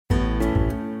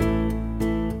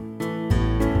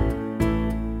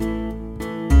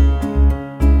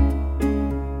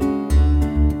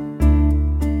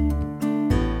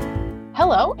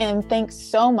Hello, and thanks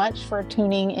so much for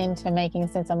tuning into Making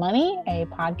Sense of Money, a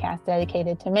podcast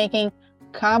dedicated to making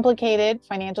complicated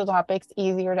financial topics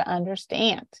easier to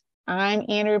understand. I'm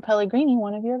Andrea Pellegrini,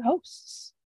 one of your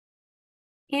hosts.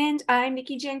 And I'm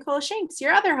Nikki Giancola-Shanks,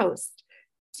 your other host.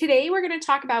 Today, we're going to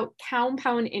talk about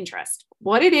compound interest,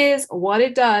 what it is, what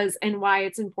it does, and why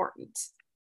it's important.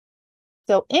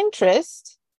 So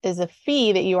interest is a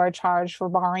fee that you are charged for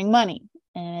borrowing money,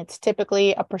 and it's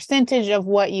typically a percentage of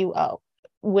what you owe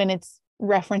when it's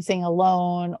referencing a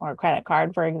loan or a credit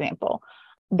card, for example.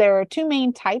 There are two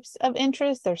main types of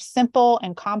interest. There's simple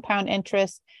and compound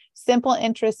interest. Simple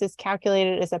interest is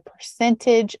calculated as a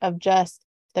percentage of just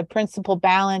the principal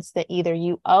balance that either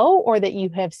you owe or that you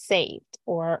have saved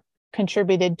or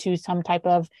contributed to some type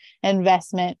of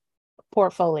investment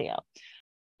portfolio.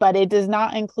 But it does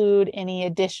not include any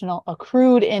additional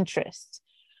accrued interest.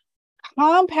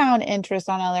 Compound interest,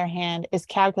 on the other hand, is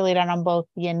calculated on both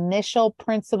the initial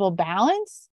principal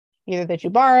balance, either that you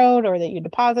borrowed or that you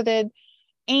deposited,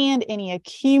 and any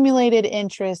accumulated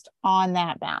interest on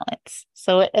that balance.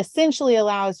 So it essentially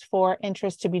allows for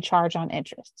interest to be charged on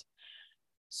interest.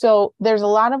 So there's a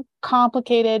lot of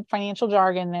complicated financial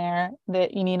jargon there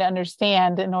that you need to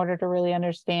understand in order to really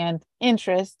understand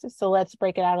interest. So let's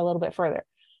break it out a little bit further.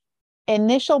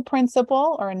 Initial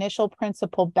principal or initial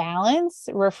principal balance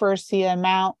refers to the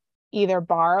amount either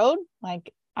borrowed,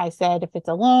 like I said, if it's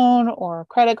a loan or a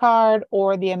credit card,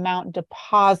 or the amount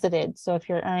deposited. So if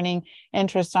you're earning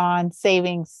interest on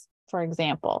savings, for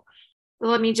example.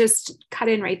 Let me just cut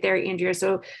in right there, Andrea.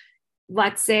 So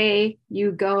let's say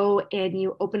you go and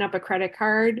you open up a credit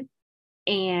card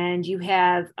and you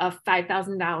have a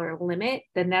 $5,000 limit,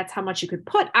 then that's how much you could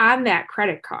put on that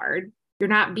credit card. You're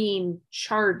not being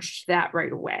charged that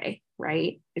right away,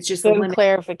 right? It's just Good a limit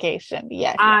clarification.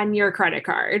 Yes. On your credit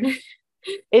card.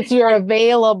 It's your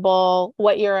available,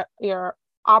 what your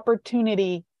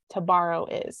opportunity to borrow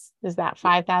is that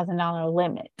 $5,000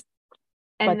 limit.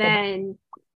 And then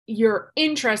your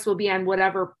interest will be on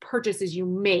whatever purchases you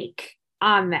make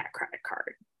on that credit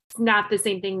card. It's not the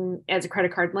same thing as a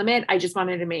credit card limit. I just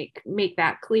wanted to make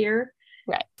that clear,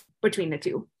 right, between the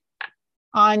two.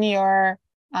 On your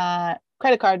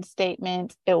credit card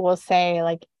statement, it will say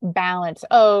like balance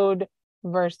owed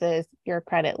versus your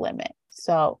credit limit.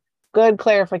 So good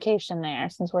clarification there,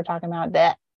 since we're talking about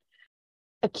debt.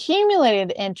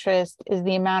 Accumulated interest is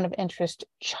the amount of interest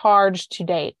charged to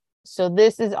date. So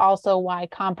this is also why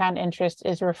compound interest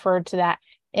is referred to that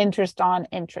interest on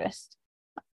interest.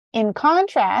 In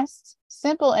contrast,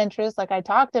 simple interest, like I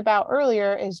talked about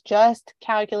earlier, is just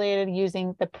calculated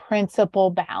using the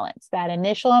principal balance, that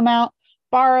initial amount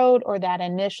borrowed or that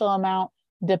initial amount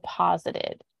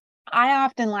deposited. I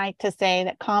often like to say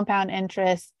that compound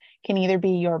interest can either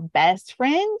be your best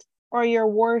friend or your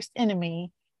worst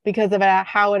enemy because of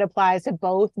how it applies to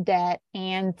both debt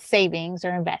and savings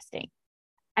or investing.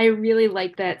 I really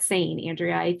like that saying,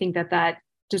 Andrea. I think that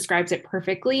describes it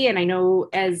perfectly. And I know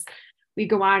as we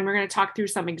go on, we're going to talk through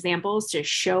some examples to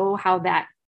show how that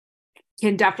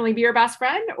can definitely be your best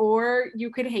friend or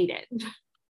you could hate it.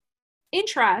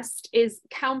 Interest is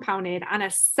compounded on a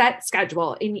set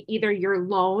schedule in either your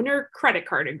loan or credit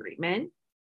card agreement.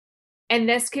 And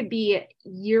this could be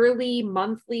yearly,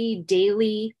 monthly,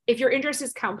 daily. If your interest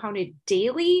is compounded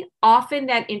daily, often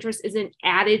that interest isn't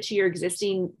added to your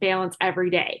existing balance every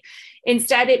day.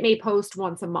 Instead, it may post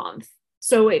once a month.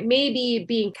 So it may be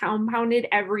being compounded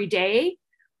every day,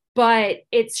 but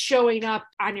it's showing up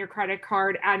on your credit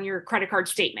card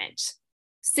statement.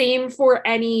 Same for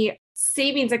any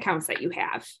savings accounts that you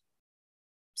have.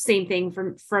 Same thing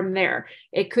from there.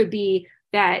 It could be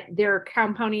that they're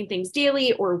compounding things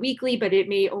daily or weekly, but it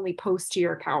may only post to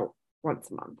your account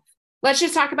once a month. Let's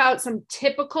just talk about some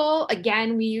typical.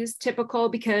 Again, we use typical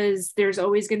because there's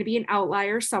always going to be an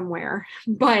outlier somewhere,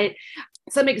 but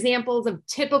some examples of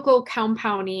typical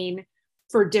compounding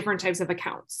for different types of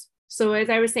accounts. So as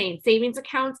I was saying, savings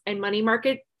accounts and money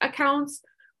market accounts,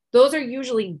 those are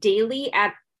usually daily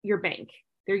at your bank.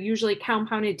 They're usually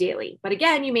compounded daily, but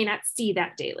again, you may not see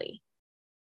that daily.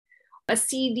 A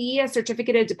CD, a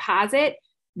certificate of deposit,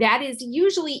 that is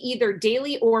usually either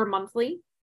daily or monthly.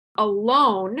 A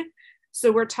loan,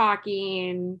 so we're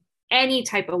talking any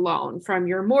type of loan, from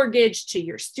your mortgage to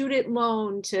your student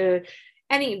loan to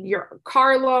your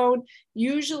car loan.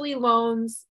 Usually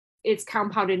loans, it's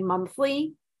compounded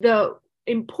monthly. The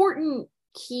important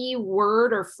key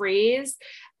word or phrase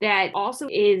that also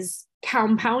is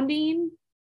compounding,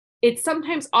 it's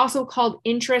sometimes also called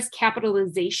interest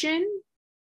capitalization.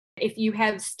 If you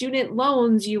have student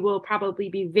loans, you will probably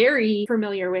be very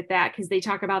familiar with that because they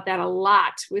talk about that a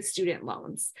lot with student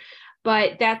loans.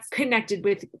 but that's connected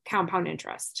with compound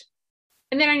interest.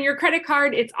 And then on your credit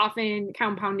card, it's often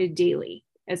compounded daily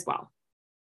as well.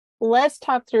 Let's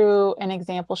talk through an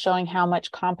example showing how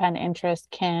much compound interest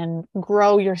can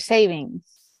grow your savings.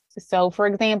 So for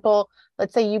example,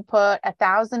 let's say you put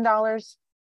 $1,000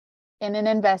 in an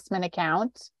investment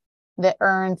account that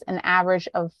earns an average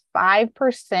of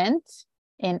 5%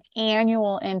 in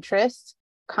annual interest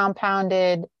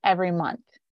compounded every month.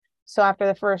 So after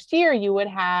the first year, you would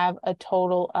have a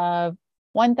total of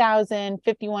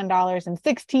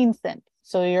 $1,051.16.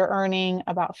 So you're earning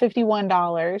about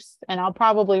 $51, and I'll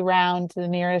probably round to the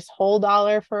nearest whole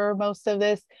dollar for most of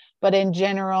this, but in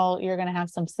general, you're going to have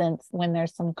some cents when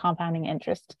there's some compounding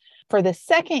interest. For the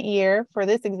second year, for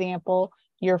this example,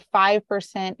 your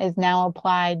 5% is now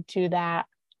applied to that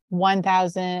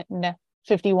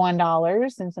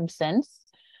 $1,051 and some cents,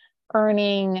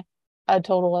 earning a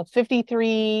total of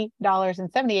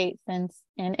 $53.78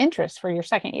 in interest for your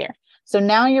second year. So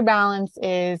now your balance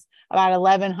is about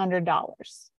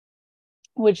 $1,100,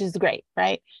 which is great,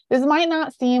 right? This might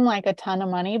not seem like a ton of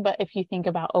money, but if you think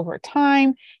about over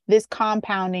time, this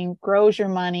compounding grows your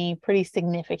money pretty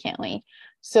significantly.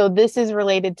 So this is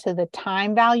related to the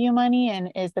time value money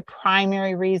and is the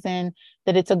primary reason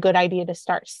that it's a good idea to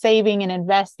start saving and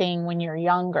investing when you're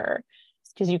younger,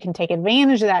 because you can take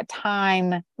advantage of that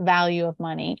time value of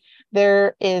money.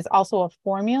 There is also a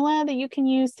formula that you can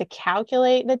use to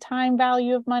calculate the time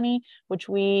value of money, which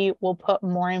we will put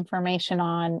more information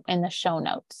on in the show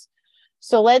notes.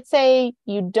 So let's say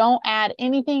you don't add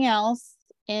anything else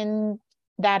in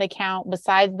that account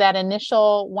besides that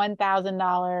initial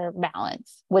 $1,000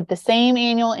 balance with the same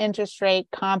annual interest rate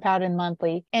compounded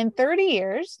monthly. In 30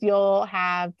 years, you'll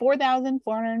have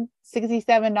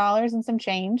 $4,467 and some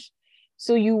change.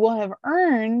 So you will have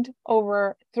earned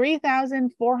over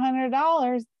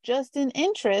 $3,400 just in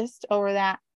interest over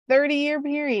that 30-year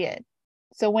period.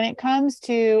 So when it comes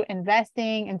to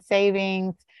investing and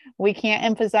savings, we can't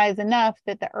emphasize enough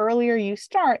that the earlier you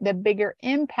start, the bigger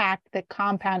impact that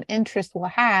compound interest will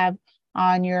have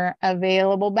on your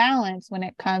available balance when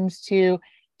it comes to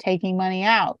taking money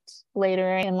out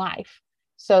later in life.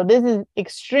 So this is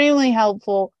extremely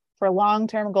helpful for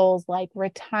long-term goals like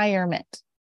retirement.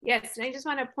 Yes, and I just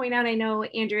want to point out, I know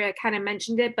Andrea kind of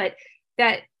mentioned it, but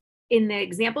that in the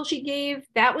example she gave,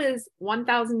 that was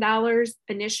 $1,000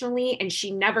 initially, and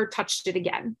she never touched it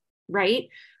again, right?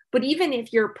 But even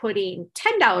if you're putting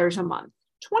 $10 a month,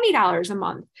 $20 a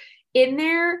month in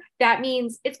there, that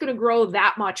means it's going to grow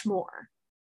that much more,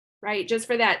 right? Just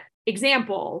for that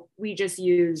example, we just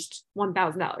used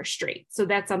 $1,000 straight. So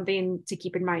that's something to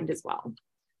keep in mind as well.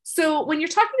 So when you're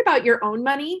talking about your own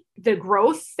money, the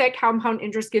growth that compound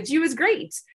interest gives you is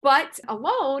great, but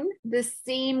alone, the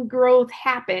same growth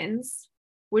happens,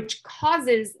 which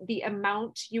causes the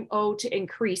amount you owe to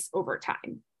increase over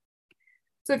time.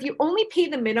 So if you only pay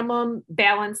the minimum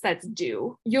balance that's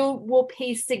due, you will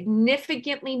pay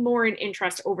significantly more in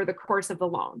interest over the course of the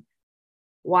loan.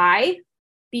 Why?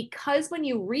 Because when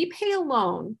you repay a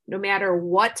loan, no matter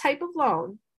what type of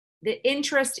loan, the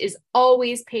interest is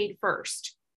always paid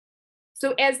first.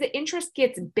 So as the interest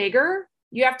gets bigger,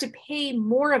 you have to pay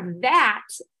more of that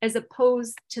as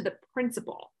opposed to the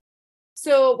principal.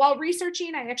 So while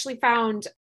researching, I actually found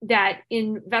that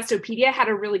Investopedia had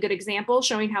a really good example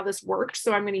showing how this works.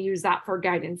 So I'm going to use that for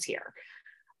guidance here.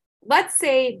 Let's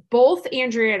say both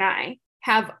Andrea and I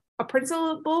have a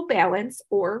principal balance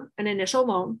or an initial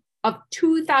loan of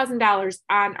 $2,000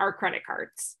 on our credit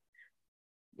cards.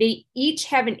 They each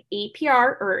have an APR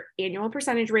or annual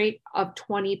percentage rate of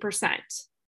 20%.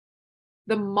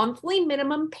 The monthly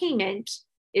minimum payment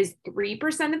is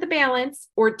 3% of the balance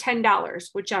or $10,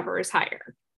 whichever is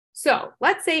higher. So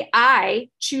let's say I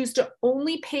choose to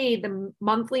only pay the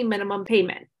monthly minimum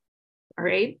payment. All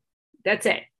right, that's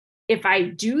it. If I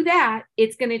do that,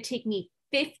 it's going to take me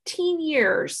 15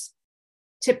 years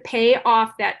to pay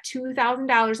off that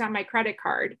 $2,000 on my credit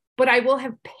card, but I will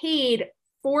have paid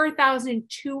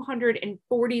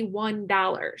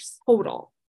 $4,241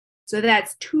 total. So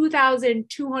that's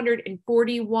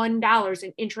 $2,241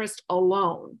 in interest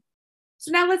alone.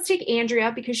 So now let's take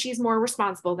Andrea because she's more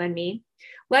responsible than me.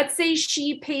 Let's say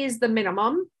she pays the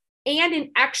minimum and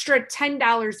an extra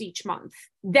 $10 each month.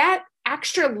 That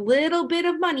extra little bit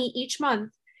of money each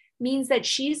month means that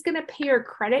she's going to pay her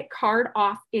credit card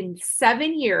off in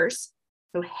 7 years,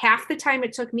 so half the time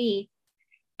it took me,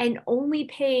 and only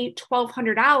pay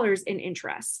 $1,200 in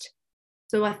interest.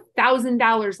 So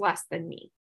 $1,000 less than me.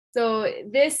 So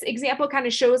this example kind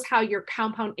of shows how your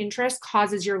compound interest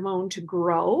causes your loan to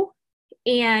grow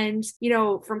And,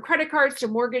 from credit cards to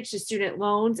mortgage to student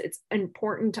loans, it's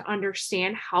important to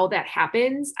understand how that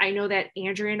happens. I know that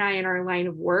Andrea and I, in our line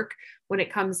of work, when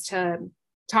it comes to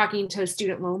talking to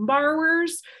student loan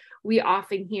borrowers, we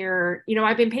often hear,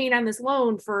 I've been paying on this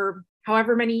loan for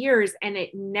however many years and it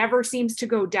never seems to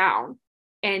go down.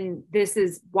 And this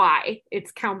is why.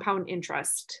 It's compound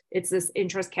interest. It's this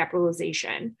interest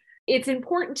capitalization. It's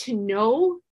important to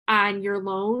know on your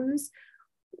loans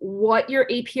what your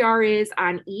APR is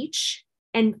on each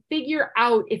and figure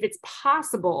out if it's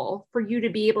possible for you to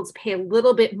be able to pay a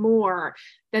little bit more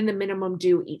than the minimum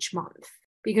due each month.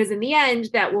 Because in the end,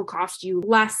 that will cost you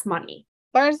less money.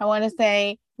 First, I want to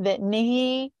say that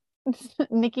Nikki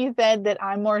said that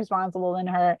I'm more responsible than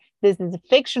her. This is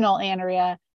fictional,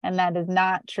 Andrea, and that is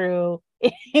not true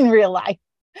in real life.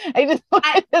 I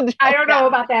don't know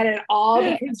about that at all,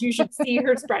 because you should see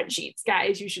her spreadsheets,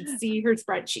 guys. You should see her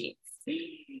spreadsheets.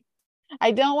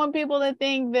 I don't want people to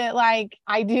think that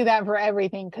I do that for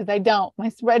everything, because I don't. My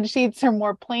spreadsheets are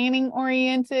more planning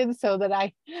oriented so that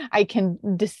I can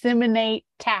disseminate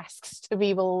tasks to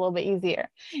people a little bit easier.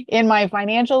 In my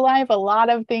financial life, a lot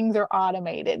of things are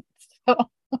automated. So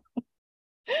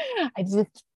I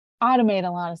just automate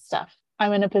a lot of stuff.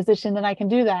 I'm in a position that I can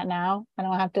do that now. I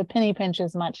don't have to penny pinch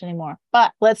as much anymore.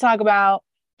 But let's talk about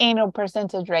annual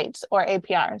percentage rates, or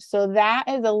APR. So that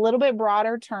is a little bit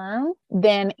broader term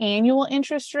than annual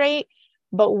interest rate,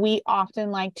 but we often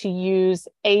like to use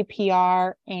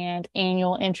APR and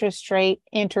annual interest rate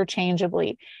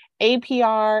interchangeably.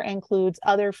 APR includes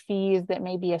other fees that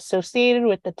may be associated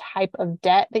with the type of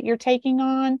debt that you're taking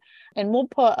on. And we'll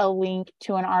put a link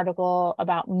to an article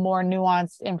about more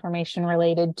nuanced information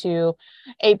related to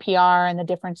APR and the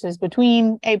differences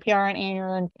between APR and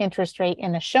annual interest rate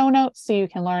in the show notes, so you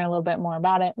can learn a little bit more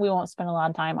about it. We won't spend a lot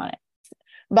of time on it.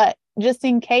 But just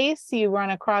in case you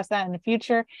run across that in the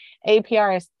future,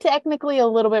 APR is technically a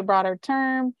little bit broader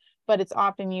term, but it's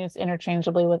often used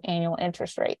interchangeably with annual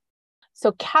interest rate.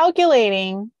 So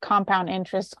calculating compound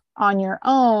interest on your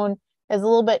own is a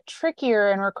little bit trickier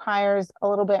and requires a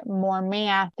little bit more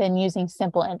math than using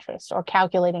simple interest or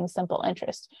calculating simple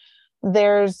interest.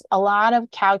 There's a lot of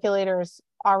calculators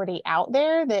already out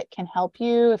there that can help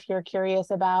you if you're curious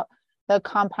about the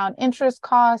compound interest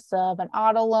costs of an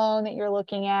auto loan that you're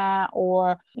looking at,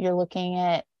 or you're looking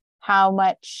at how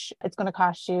much it's going to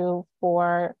cost you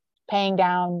for paying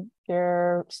down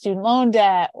your student loan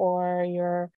debt or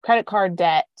your credit card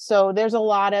debt. So there's a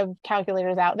lot of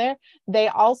calculators out there. They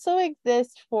also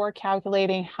exist for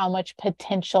calculating how much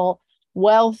potential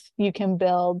wealth you can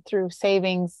build through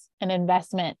savings and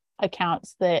investment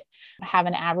accounts that have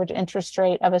an average interest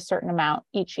rate of a certain amount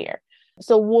each year.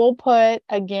 So we'll put,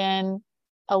 again,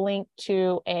 a link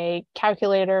to a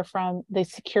calculator from the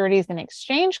Securities and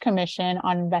Exchange Commission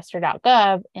on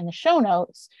investor.gov in the show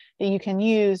notes that you can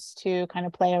use to kind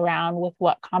of play around with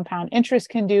what compound interest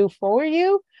can do for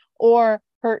you or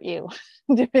hurt you,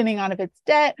 depending on if it's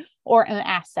debt or an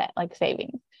asset like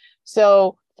savings.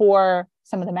 So for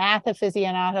some of the math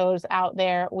aficionados out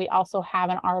there, we also have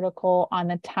an article on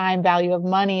the time value of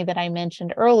money that I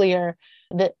mentioned earlier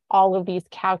that all of these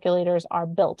calculators are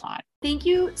built on. Thank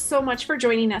you so much for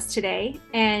joining us today.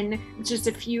 And just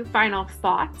a few final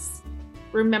thoughts.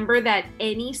 Remember that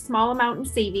any small amount in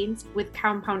savings with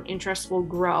compound interest will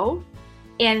grow,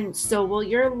 and so will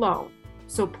your loan.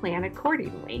 So plan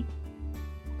accordingly.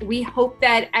 We hope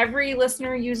that every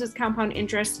listener uses compound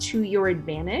interest to your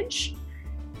advantage.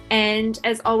 And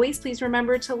as always, please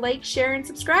remember to like, share, and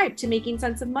subscribe to Making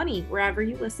Sense of Money wherever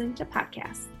you listen to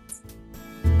podcasts.